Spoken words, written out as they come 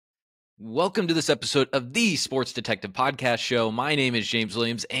Welcome to this episode of the Sports Detective Podcast Show. My name is James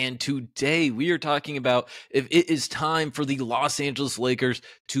Williams, and today we are talking about if it is time for the Los Angeles Lakers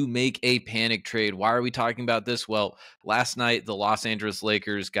to make a panic trade. Why are we talking about this? Well, last night the Los Angeles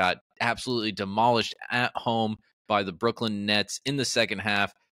Lakers got absolutely demolished at home by the Brooklyn Nets in the second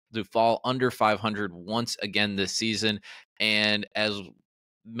half to fall under 500 once again this season. And as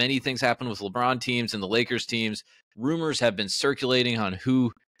many things happen with LeBron teams and the Lakers teams, rumors have been circulating on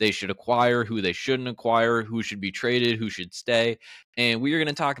who they should acquire, who they shouldn't acquire, who should be traded, who should stay. And we are going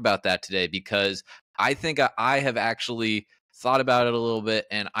to talk about that today because I think I have actually thought about it a little bit,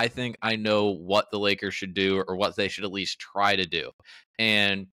 and I think I know what the Lakers should do or what they should at least try to do.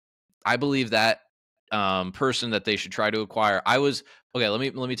 And I believe that person that they should try to acquire. Okay.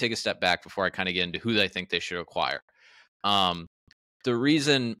 Let me take a step back before I kind of get into who I think they should acquire. The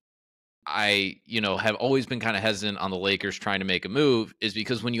reason I, have always been kind of hesitant on the Lakers trying to make a move is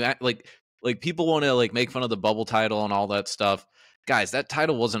because when you act like people want to like make fun of the bubble title and all that stuff, guys, that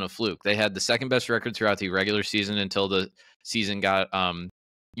title wasn't a fluke. They had the second best record throughout the regular season until the season got,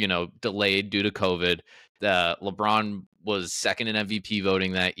 delayed due to COVID. The LeBron was second in MVP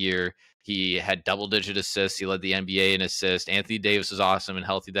voting that year. He had double-digit assists. He led the NBA in assists. Anthony Davis was awesome and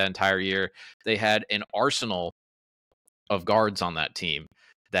healthy that entire year. They had an arsenal of guards on that team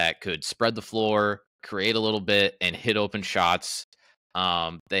that could spread the floor, create a little bit, and hit open shots.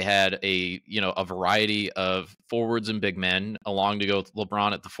 They had a variety of forwards and big men along to go with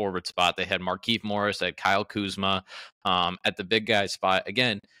LeBron at the forward spot. They had Markieff Morris, they had Kyle Kuzma at the big guy spot.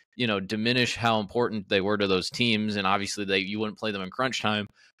 Again, diminish how important they were to those teams, and obviously you wouldn't play them in crunch time.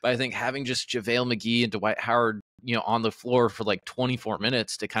 But I think having just JaVale McGee and Dwight Howard, on the floor for like 24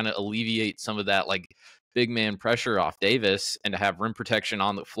 minutes to kind of alleviate some of that like big man pressure off Davis and to have rim protection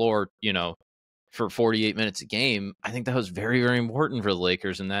on the floor, for 48 minutes a game, I think that was very, very important for the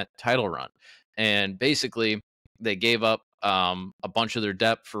Lakers in that title run. And basically they gave up a bunch of their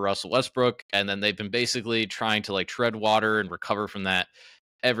depth for Russell Westbrook, and then they've been basically trying to like tread water and recover from that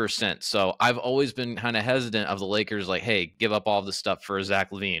ever since. So I've always been kind of hesitant of the Lakers, like, hey, give up all of this stuff for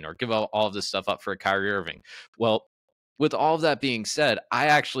Zach LaVine or give all of this stuff up for Kyrie Irving. Well, with all of that being said, I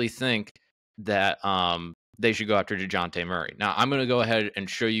actually think that they should go after Dejounte Murray. Now, I'm going to go ahead and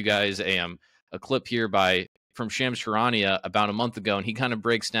show you guys a clip here from Shams Charania about a month ago, and he kind of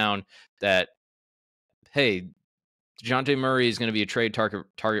breaks down that, hey, Dejounte Murray is going to be a trade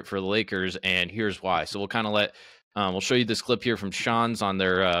target for the Lakers, and here's why. So we'll kind of we'll show you this clip here from Sean's on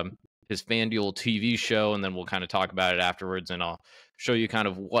their his FanDuel TV show, and then we'll kind of talk about it afterwards, and I'll show you kind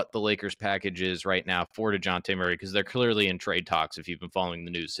of what the Lakers package is right now for Dejounte Murray, because they're clearly in trade talks if you've been following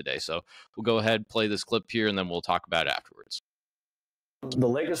the news today. So we'll go ahead, play this clip here, and then we'll talk about it afterwards. The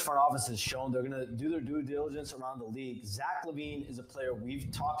Lakers front office has shown they're going to do their due diligence around the league. Zach LaVine is a player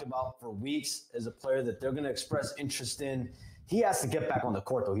we've talked about for weeks, as a player that they're going to express interest in. He has to get back on the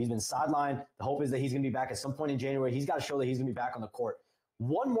court, though. He's been sidelined. The hope is that he's going to be back at some point in January. He's got to show that he's going to be back on the court.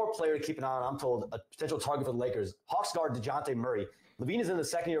 One more player to keep an eye on, I'm told, a potential target for the Lakers, Hawks guard Dejounte Murray. LaVine is in the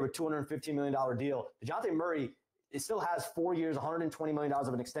second year of a $215 million deal. Dejounte Murray, it still has 4 years, $120 million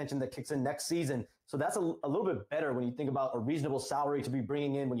of an extension that kicks in next season. So that's a little bit better when you think about a reasonable salary to be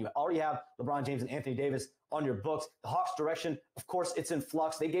bringing in when you already have LeBron James and Anthony Davis on your books. The Hawks' direction, of course, it's in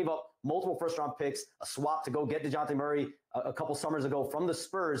flux. They gave up multiple first-round picks, a swap to go get Dejounte Murray a couple summers ago from the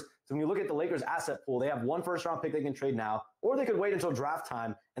Spurs. So when you look at the Lakers' asset pool, they have one first-round pick they can trade now, or they could wait until draft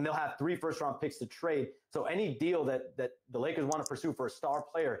time, and they'll have 3 first-round picks to trade. So any deal that the Lakers want to pursue for a star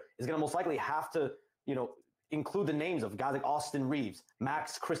player is going to most likely have to, include the names of guys like Austin Reeves,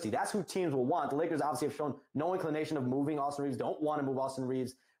 Max Christie. That's who teams will want. The Lakers obviously have shown no inclination of moving Austin Reeves, don't want to move Austin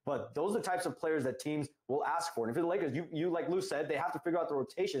Reeves, but those are the types of players that teams will ask for. And if you're the Lakers, you like Lou said, they have to figure out the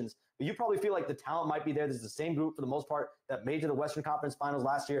rotations, but you probably feel like the talent might be there. This is the same group for the most part that made to the Western Conference Finals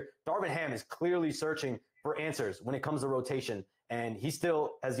last year. Darvin Ham is clearly searching for answers when it comes to rotation, and he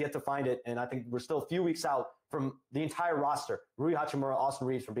still has yet to find it. And I think we're still a few weeks out from the entire roster, Rui Hachimura, Austin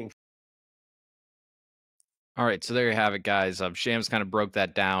Reeves, from being. All right, so there you have it, guys. Shams kind of broke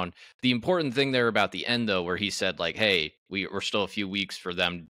that down. The important thing there about the end, though, where he said, like, hey, we're still a few weeks for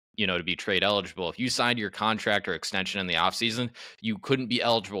them, to be trade eligible. If you signed your contract or extension in the offseason, you couldn't be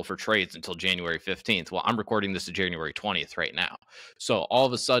eligible for trades until January 15th. Well, I'm recording this to January 20th right now. So all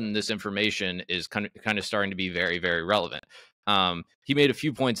of a sudden, this information is kind of starting to be very, very relevant. He made a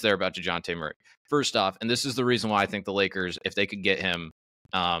few points there about Dejounte Murray. First off, and this is the reason why I think the Lakers, if they could get him,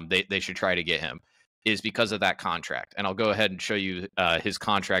 they should try to get him, is because of that contract. And I'll go ahead and show you his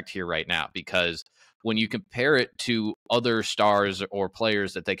contract here right now, because when you compare it to other stars or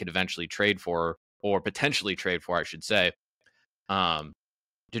players that they could eventually trade for, or potentially trade for, I should say,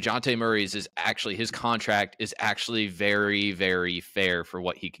 Dejounte Murray's is actually, his contract is actually very, very fair for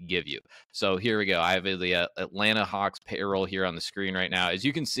what he could give you. So here we go. I have the Atlanta Hawks payroll here on the screen right now. As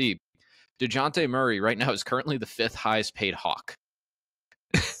you can see, Dejounte Murray right now is currently the 5th highest paid Hawk.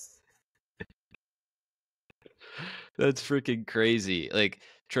 That's freaking crazy. Like,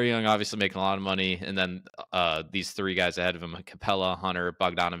 Trae Young obviously making a lot of money, and then these 3 guys ahead of him, Capella, Hunter,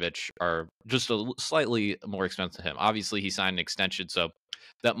 Bogdanovich, are just slightly more expensive than him. Obviously, he signed an extension, so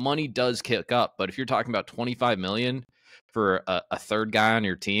that money does kick up. But if you're talking about 25 million for a third guy on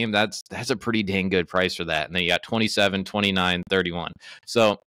your team, that's a pretty dang good price for that. And then you got 27, 29, 31.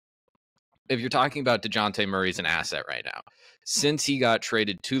 So if you're talking about Dejounte Murray's an asset right now, since he got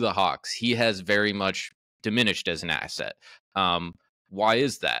traded to the Hawks, he has very much diminished as an asset. Why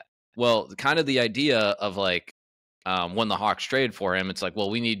is that? Well, kind of the idea of like when the Hawks traded for him, it's like, well,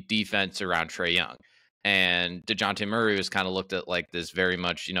 we need defense around Trae Young. And Dejounte Murray was kind of looked at like this very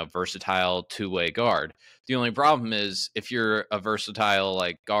much, versatile two-way guard. The only problem is if you're a versatile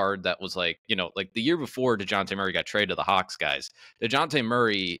like guard that was like, like the year before Dejounte Murray got traded to the Hawks guys, Dejounte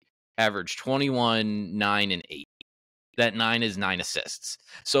Murray averaged 21, 9, and 8. That 9 is 9 assists.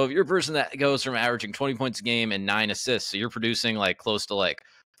 So if you're a person that goes from averaging 20 points a game and 9 assists, so you're producing like close to like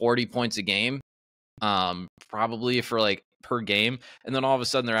 40 points a game, probably for like per game. And then all of a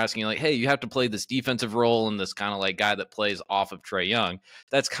sudden they're asking you like, hey, you have to play this defensive role and this kind of like guy that plays off of Trae Young.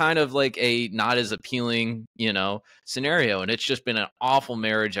 That's kind of like a not as appealing, scenario. And it's just been an awful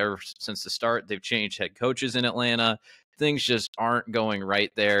marriage ever since the start. They've changed head coaches in Atlanta. Things just aren't going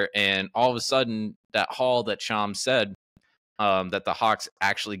right there. And all of a sudden that haul that Sham said, that the Hawks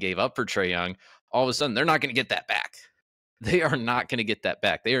actually gave up for Trae Young, all of a sudden they're not going to get that back. They are not going to get that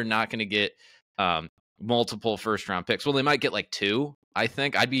back. They are not going to get multiple first round picks. Well, they might get like 2. I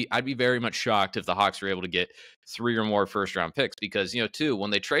think I'd be very much shocked if the Hawks were able to get 3 or more first round picks because 2, when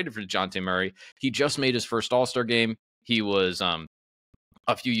they traded for Dejounte Murray, he just made his first All-Star game. He was a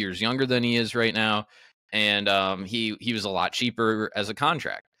few years younger than he is right now, and he was a lot cheaper as a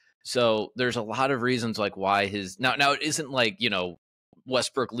contract. So there's a lot of reasons like why his now it isn't like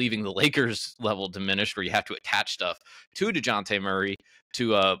Westbrook leaving the Lakers level diminished where you have to attach stuff to Dejounte Murray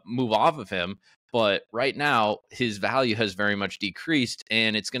to move off of him. But right now his value has very much decreased,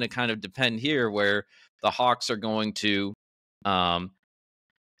 and it's going to kind of depend here where the Hawks are going to have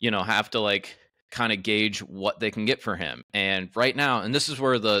to like kind of gauge what they can get for him. And right now, and this is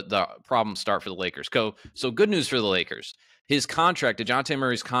where the problems start for the Lakers. So good news for the Lakers. His contract, Dejounte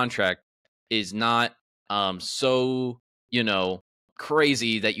Murray's contract, is not so,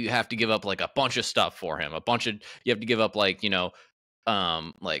 crazy that you have to give up like a bunch of stuff for him. You have to give up like,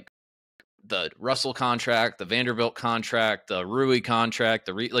 like the Russell contract, the Vanderbilt contract, the Rui contract,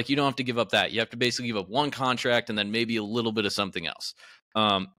 like you don't have to give up that. You have to basically give up one contract and then maybe a little bit of something else.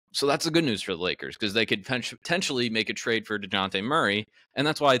 So that's the good news for the Lakers because they could potentially make a trade for Dejounte Murray, and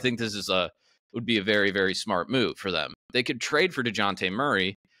that's why I think this would be a very, very smart move for them. They could trade for Dejounte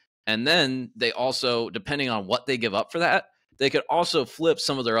Murray, and then they also, depending on what they give up for that, they could also flip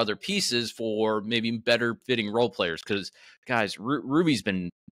some of their other pieces for maybe better fitting role players. Because guys, Ruby's been,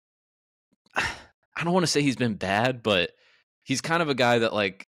 I don't want to say he's been bad, but he's kind of a guy that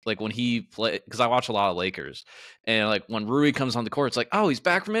like when he play, because I watch a lot of Lakers, and like when Rui comes on the court, it's like, oh, he's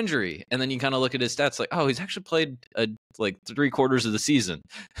back from injury, and then you kind of look at his stats, like, oh, he's actually played like 3/4 of the season.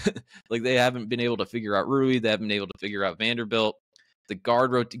 Like they haven't been able to figure out Rui, they haven't been able to figure out Vanderbilt. The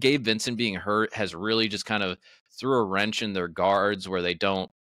guard Gabe Vincent being hurt has really just kind of threw a wrench in their guards where they don't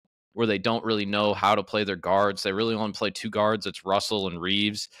really know how to play their guards. They really only play 2 guards. It's Russell and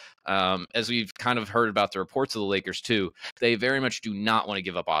Reeves. As we've kind of heard about the reports of the Lakers too, they very much do not want to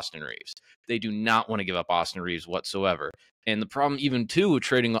give up Austin Reeves. They do not want to give up Austin Reeves whatsoever. And the problem even too with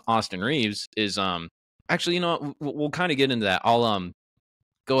trading Austin Reeves is actually, we'll kind of get into that. I'll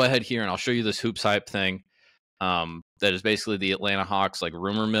go ahead here and I'll show you this Hoops Hype thing that is basically the Atlanta Hawks like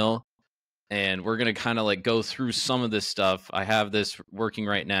rumor mill. And we're going to kind of like go through some of this stuff. I have this working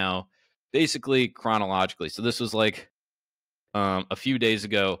right now, basically chronologically. So this was like a few days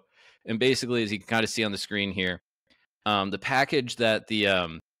ago. And basically, as you can kind of see on the screen here, the package that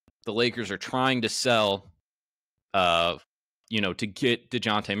the Lakers are trying to sell, to get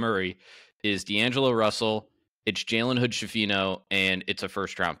Dejounte Murray is D'Angelo Russell, it's Jalen Hood-Schifino, and it's a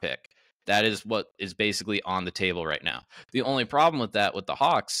first-round pick. That is what is basically on the table right now. The only problem with that with the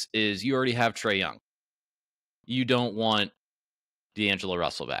Hawks is you already have Trae Young. You don't want D'Angelo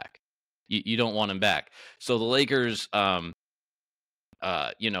Russell back. You don't want him back. So the Lakers, problem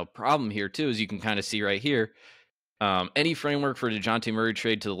here too is you can kind of see right here. Any framework for Dejounte Murray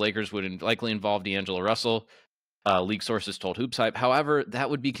trade to the Lakers would likely involve D'Angelo Russell. league sources told Hoops Hype. However, that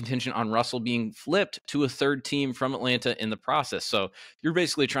would be contingent on Russell being flipped to a third team from Atlanta in the process. So you're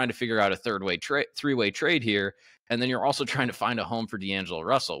basically trying to figure out a three-way trade here, and then you're also trying to find a home for D'Angelo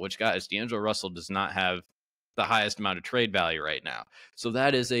Russell, which, guys, D'Angelo Russell does not have the highest amount of trade value right now. So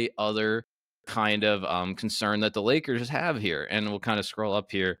that is a other kind of concern that the Lakers have here. And we'll kind of scroll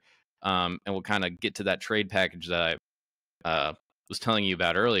up here, and we'll kind of get to that trade package that I was telling you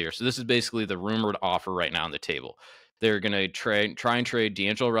about earlier. So this is basically the rumored offer right now on the table. They're going to try and trade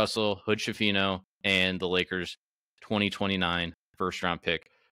D'Angelo Russell, Hood Schifino, and the Lakers 2029 first round pick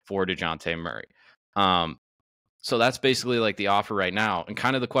for Dejounte Murray. So that's basically like the offer right now. And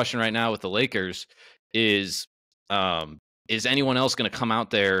kind of the question right now with the Lakers is anyone else going to come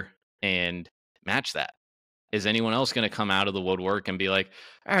out there and match that? Is anyone else going to come out of the woodwork and be like,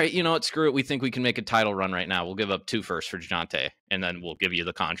 all right, you know what, screw it. We think we can make a title run right now. We'll give up 2 firsts for Dejounte, and then we'll give you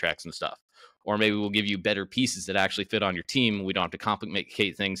the contracts and stuff. Or maybe we'll give you better pieces that actually fit on your team. We don't have to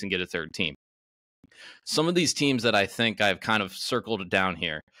complicate things and get a third team. Some of these teams that I think I've kind of circled down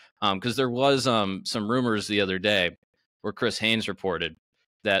here, because there was some rumors the other day where Chris Haynes reported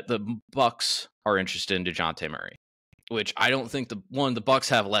that the Bucks are interested in Dejounte Murray, which I don't think the Bucks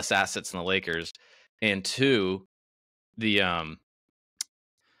have less assets than the Lakers, and 2, the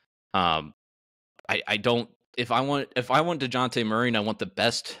I don't if I want Dejounte Murray and I want the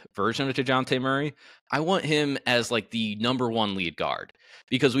best version of Dejounte Murray, I want him as like the number 1 lead guard,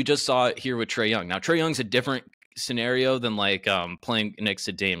 because we just saw it here with Trae Young. Now Trae Young's a different scenario than like playing next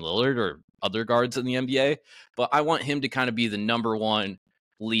to Dame Lillard or other guards in the NBA, but I want him to kind of be the number 1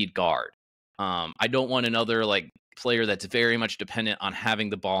 lead guard. I don't want another like player that's very much dependent on having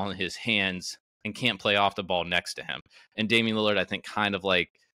the ball in his hands and can't play off the ball next to him. And Damian Lillard, I think, kind of like,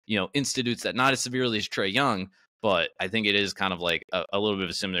 institutes that, not as severely as Trae Young, but I think it is kind of like a little bit of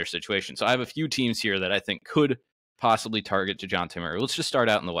a similar situation. So I have a few teams here that I think could possibly target Dejounte Murray. Let's just start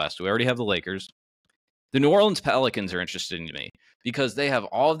out in the West. We already have the Lakers. The New Orleans Pelicans are interested in me because they have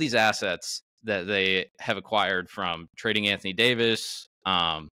all of these assets that they have acquired from trading Anthony Davis,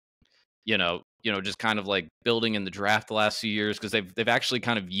 just kind of like building in the draft the last few years, because they've actually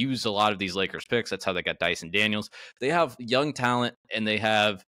kind of used a lot of these Lakers picks. That's how they got Dyson Daniels. They have young talent and they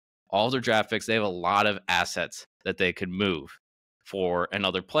have all their draft picks. They have a lot of assets that they could move for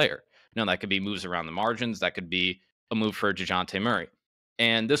another player. That could be moves around the margins. That could be a move for Dejounte Murray.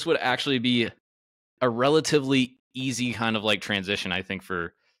 And this would actually be a relatively easy kind of like transition, I think,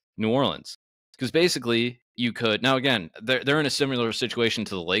 for New Orleans. Because basically you could, now again, they're in a similar situation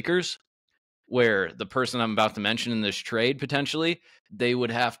to the Lakers, where the person I'm about to mention in this trade, potentially, they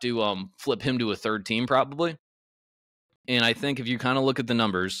would have to flip him to a third team probably. And I think if you kind of look at the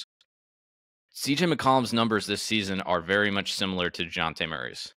numbers, CJ McCollum's numbers this season are very much similar to Dejounte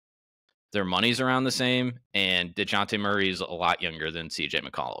Murray's. Their money's around the same, and Dejounte Murray's a lot younger than CJ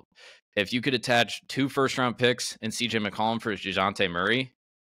McCollum. If you could attach 2 first-round picks and CJ McCollum for Dejounte Murray,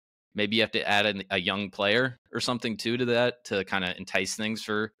 maybe you have to add a young player or something to that to kind of entice things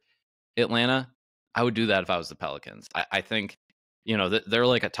for Atlanta. I would do that if I was the Pelicans. I think, they're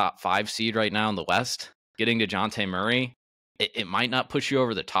like a top 5 seed right now in the West. Getting Dejounte Murray, it might not push you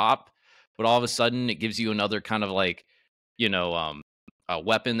over the top, but all of a sudden it gives you another kind of like, a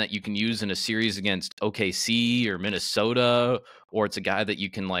weapon that you can use in a series against OKC or Minnesota, or it's a guy that you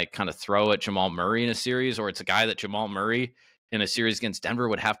can like kind of throw at Jamal Murray in a series, or it's a guy that Jamal Murray in a series against Denver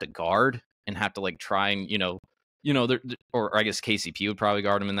would have to guard and have to like try and, or I guess KCP would probably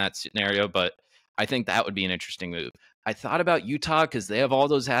guard him in that scenario, but I think that would be an interesting move. I thought about Utah because they have all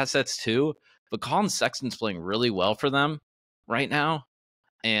those assets too, but Colin Sexton's playing really well for them right now,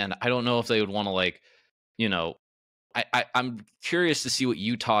 and I don't know if they would want to like, I'm curious to see what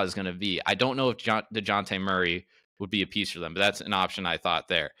Utah is going to be. I don't know if Dejounte Murray would be a piece for them, but that's an option I thought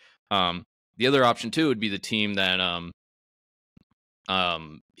there. The other option too would be the team that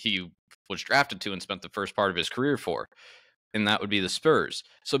he was drafted to and spent the first part of his career for, and that would be the Spurs.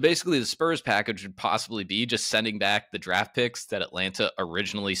 So basically the Spurs package would possibly be just sending back the draft picks that Atlanta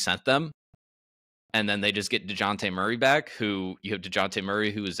originally sent them, and then they just get Dejounte Murray back, who you have Dejounte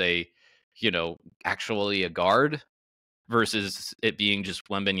Murray, who is actually a guard, versus it being just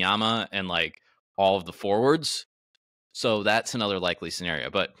Wembanyama and like all of the forwards. So that's another likely scenario.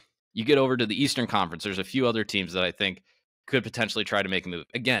 But you get over to the Eastern Conference, there's a few other teams that I think could potentially try to make a move.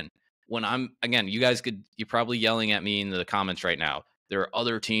 You're probably yelling at me in the comments right now. There are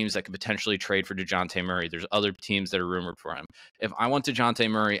other teams that could potentially trade for Dejounte Murray. There's other teams that are rumored for him. If I want Dejounte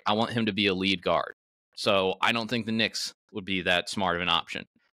Murray, I want him to be a lead guard. So I don't think the Knicks would be that smart of an option.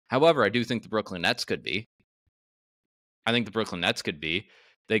 However, I do think the Brooklyn Nets could be.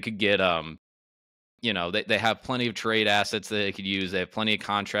 They could get they have plenty of trade assets that they could use. They have plenty of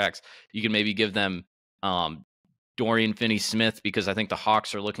contracts. You can maybe give them Dorian Finney-Smith, because I think the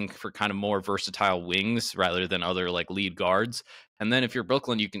Hawks are looking for kind of more versatile wings rather than other like lead guards. And then if you're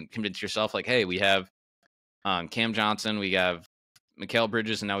Brooklyn, you can convince yourself like, hey, we have Cam Johnson, we have Mikal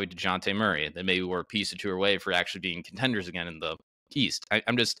Bridges, and now we Dejounte Murray. And then maybe we're a piece or two away for actually being contenders again in the East.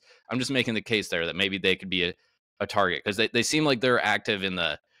 I'm just making the case there that maybe they could be a target, because they seem like they're active in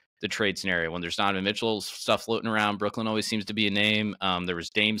the trade scenario. When there's Donovan Mitchell stuff floating around, Brooklyn always seems to be a name. There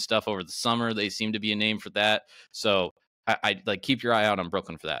was Dame stuff over the summer. They seem to be a name for that. So I like keep your eye out on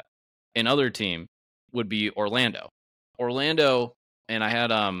Brooklyn for that. Another team would be Orlando. And I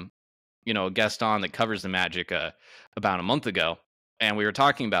had a guest on that covers the Magic about a month ago, and we were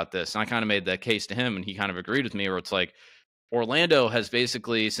talking about this, and I kind of made that case to him, and he kind of agreed with me, where it's like Orlando has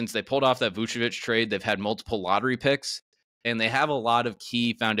basically, since they pulled off that Vucevic trade, they've had multiple lottery picks, and they have a lot of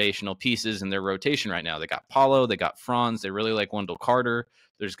key foundational pieces in their rotation right now. They got Paulo, they got Franz, they really like Wendell Carter.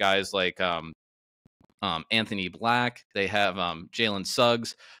 There's guys like Anthony Black. They have Jalen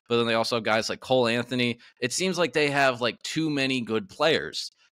Suggs, but then they also have guys like Cole Anthony. It seems like they have like too many good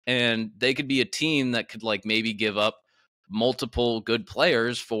players, and they could be a team that could like maybe give up multiple good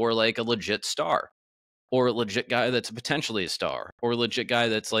players for like a legit star, or a legit guy that's potentially a star, or a legit guy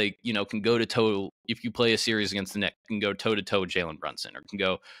that's like, can go to toe. If you play a series against the Knicks, can go toe to toe with Jalen Brunson, or can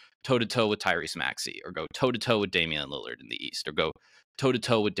go toe to toe with Tyrese Maxey, or go toe to toe with Damian Lillard in the East, or go toe to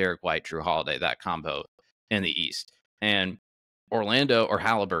toe with Derek White, Drew Holiday, that combo in the East. And Orlando, or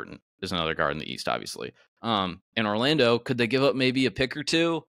Halliburton is another guard in the East, obviously. In Orlando, could they give up maybe a pick or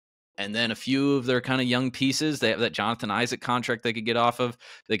two, and then a few of their kind of young pieces? They have that Jonathan Isaac contract they could get off of.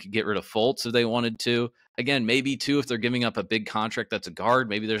 They could get rid of Fultz if they wanted to. Again, maybe too, if they're giving up a big contract that's a guard,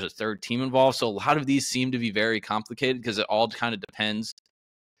 maybe there's a third team involved. So a lot of these seem to be very complicated, because it all kind of depends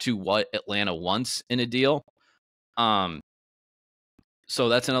to what Atlanta wants in a deal. So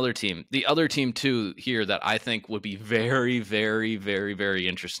that's another team. The other team too here that I think would be very, very, very, very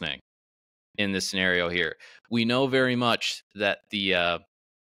interesting in this scenario here. We know very much that that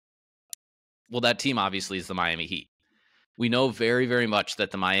team obviously is the Miami Heat. We know very, very much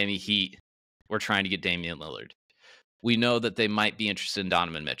that the Miami Heat were trying to get Damian Lillard. We know that they might be interested in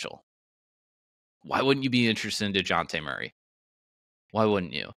Donovan Mitchell. Why wouldn't you be interested in Dejounte Murray? Why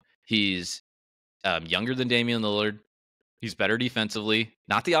wouldn't you? He's younger than Damian Lillard. He's better defensively.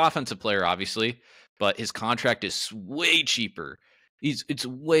 Not the offensive player, obviously, but his contract is way cheaper. It's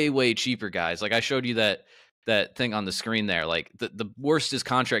way, way cheaper, guys. Like I showed you that thing on the screen there. Like the worst his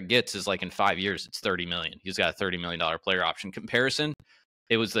contract gets is like in 5 years, it's $30 million. He's got a $30 million player option. Comparison,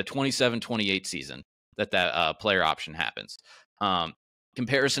 it was the 27-28 season that player option happens.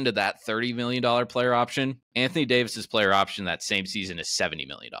 Comparison to that $30 million player option, Anthony Davis's player option that same season is $70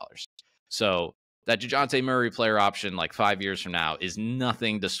 million. So that Dejounte Murray player option, like 5 years from now, is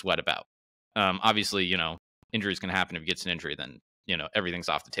nothing to sweat about. Obviously, injuries can happen. If he gets an injury, then, everything's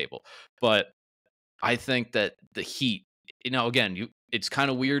off the table. But I think that the Heat, again, it's kind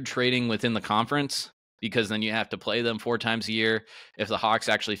of weird trading within the conference, because then you have to play them 4 times a year. If the Hawks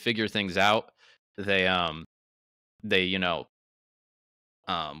actually figure things out, they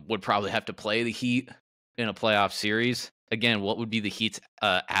would probably have to play the Heat in a playoff series. Again, what would be the Heat's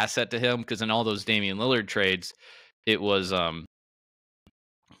asset to him? Because in all those Damian Lillard trades, it was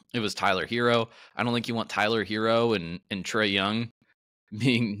Tyler Hero. I don't think you want Tyler Hero and Trae Young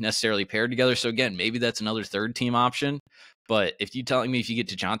being necessarily paired together. So again, maybe that's another third team option. But if you're telling me if you get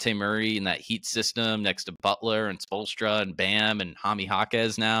Dejounte Murray in that Heat system next to Butler and Spoelstra and Bam and Jaime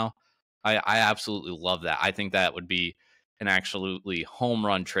Jaquez now, I absolutely love that. I think that would be an absolutely home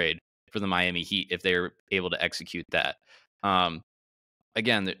run trade for the Miami Heat if they're able to execute that.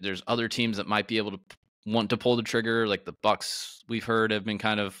 Again, there's other teams that might be able to want to pull the trigger, like the Bucks. We've heard have been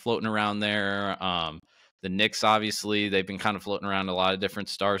kind of floating around there. The Knicks, obviously, they've been kind of floating around a lot of different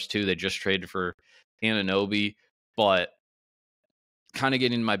stars too. They just traded for Anunoby, but kind of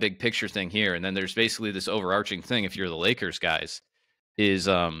getting my big picture thing here. And then there's basically this overarching thing. If you're the Lakers guys, is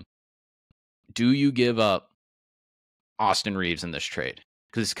do you give up Austin Reeves in this trade?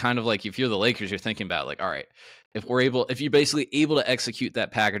 Because it's kind of like, if you're the Lakers, you're thinking about like, all right, if you're basically able to execute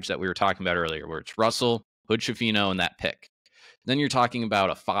that package that we were talking about earlier, where it's Russell, Hood Schifino, and that pick, then you're talking about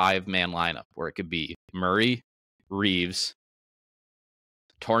a 5-man lineup where it could be Murray, Reeves,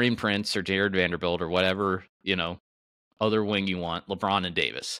 Taurean Prince, or Jared Vanderbilt, or whatever, other wing you want, LeBron and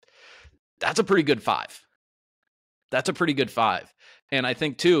Davis. That's a pretty good 5. And I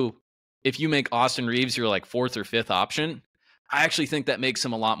think too, if you make Austin Reeves your like 4th or 5th option, I actually think that makes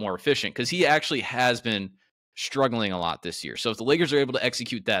him a lot more efficient, because he actually has been struggling a lot this year. So if the Lakers are able to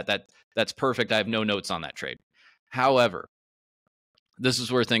execute that's perfect. I have no notes on that trade. However, this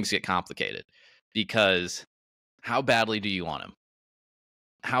is where things get complicated, because how badly do you want him?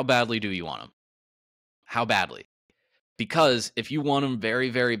 How badly do you want him? How badly? Because if you want him very,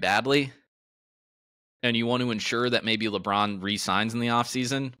 very badly, and you want to ensure that maybe LeBron re-signs in the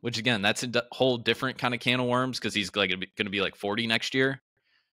offseason, which again, that's a whole different kind of can of worms, because he's like going to be like 40 next year.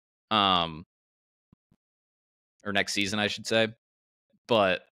 Or next season, I should say.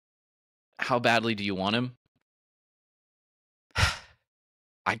 But how badly do you want him?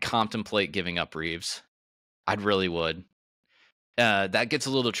 I contemplate giving up Reeves. I really would. That gets a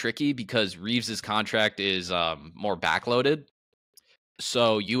little tricky because Reeves' contract is more backloaded.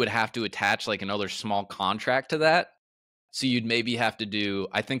 So you would have to attach like another small contract to that. So you'd maybe have to do,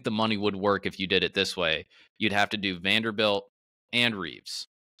 I think the money would work if you did it this way. You'd have to do Vanderbilt and Reeves,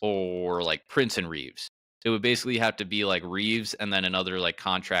 or like Prince and Reeves. It would basically have to be like Reeves and then another like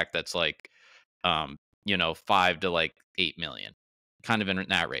contract that's like, 5 to like 8 million, kind of in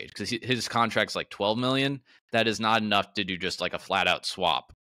that range. Because his contract's like 12 million. That is not enough to do just like a flat out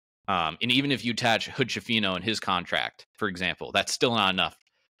swap. And even if you attach Hood Schifino in his contract, for example, that's still not enough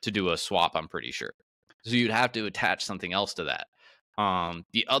to do a swap, I'm pretty sure. So you'd have to attach something else to that.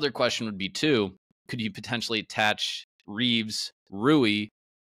 The other question would be too, could you potentially attach Reeves, Rui,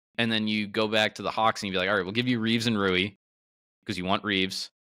 and then you go back to the Hawks and you'd be like, all right, we'll give you Reeves and Rui because you want Reeves,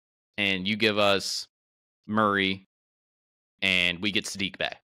 and you give us Murray, and we get Sadiq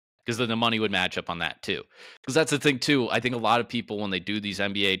Bey, because then the money would match up on that too. Because that's the thing too. I think a lot of people, when they do these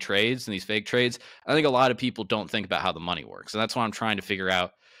NBA trades and these fake trades, I think a lot of people don't think about how the money works. And that's why I'm trying to figure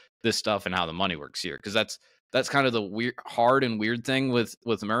out this stuff and how the money works here. Because that's kind of the hard and weird thing with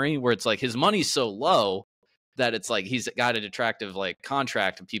Murray, where it's like his money's so low that it's like he's got an attractive like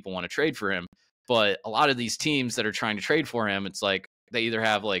contract and people want to trade for him. But a lot of these teams that are trying to trade for him, it's like they either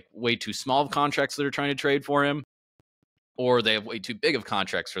have like way too small of contracts that are trying to trade for him, or they have way too big of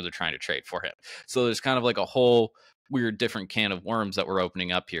contracts for they're trying to trade for him. So there's kind of like a whole weird different can of worms that we're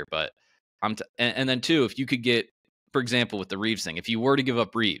opening up here. But and then too, if you could get, for example, with the Reeves thing, if you were to give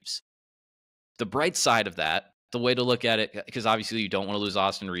up Reeves, the bright side of that, the way to look at it, because obviously you don't want to lose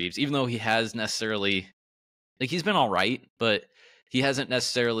Austin Reeves, even though he has necessarily, like, he's been all right, but he hasn't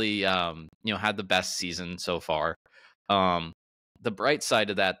necessarily, had the best season so far. The bright side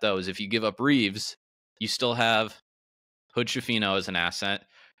of that, though, is if you give up Reeves, you still have Hood Schifino as an asset.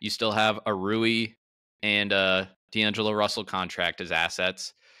 You still have a Rui and a D'Angelo Russell contract as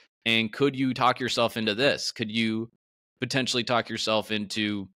assets. And could you talk yourself into this? Could you potentially talk yourself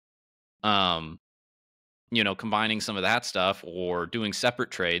into, combining some of that stuff or doing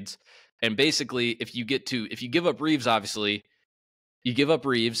separate trades? And basically, if you give up Reeves, obviously, you give up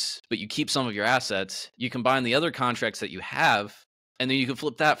Reeves, but you keep some of your assets. You combine the other contracts that you have, and then you can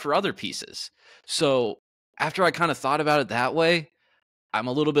flip that for other pieces. So after I kind of thought about it that way, I'm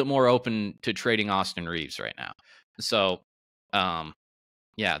a little bit more open to trading Austin Reeves right now. So,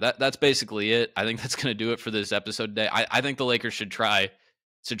 that's basically it. I think that's going to do it for this episode today. I think the Lakers should try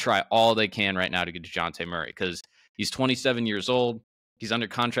all they can right now to get Dejounte Murray, because he's 27 years old. He's under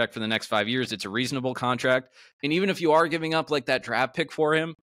contract for the next 5 years. It's a reasonable contract. And even if you are giving up like that draft pick for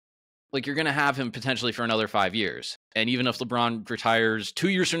him, like, you're going to have him potentially for another 5 years. And even if LeBron retires 2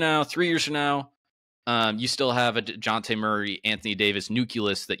 years from now, 3 years from now, you still have a Dejounte Murray, Anthony Davis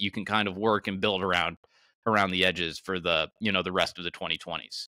nucleus that you can kind of work and build around the edges for the rest of the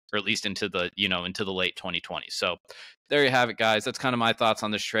 2020s, or at least into the late 2020s. So there you have it, guys. That's kind of my thoughts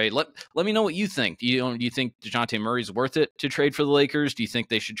on this trade. Let me know what you think. Do you think Dejounte Murray's worth it to trade for the Lakers? Do you think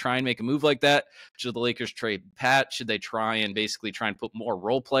they should try and make a move like that? Should the Lakers trade Pat? Should they try and put more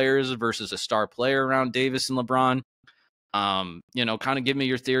role players versus a star player around Davis and LeBron? Kind of give me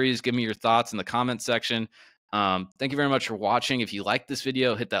your theories, give me your thoughts in the comment section. Thank you very much for watching. If you like this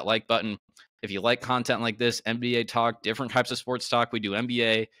video, hit that like button. If you like content like this, NBA talk, different types of sports talk, we do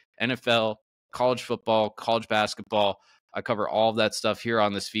NBA, NFL, college football, college basketball. I cover all of that stuff here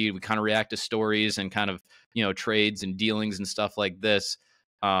on this feed. We kind of react to stories and kind of, trades and dealings and stuff like this.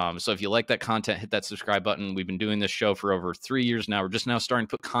 So if you like that content, hit that subscribe button. We've been doing this show for over 3 years now. We're just now starting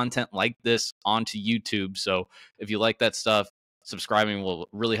to put content like this onto YouTube. So if you like that stuff, subscribing will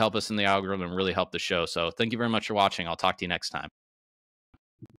really help us in the algorithm and really help the show. So thank you very much for watching. I'll talk to you next time.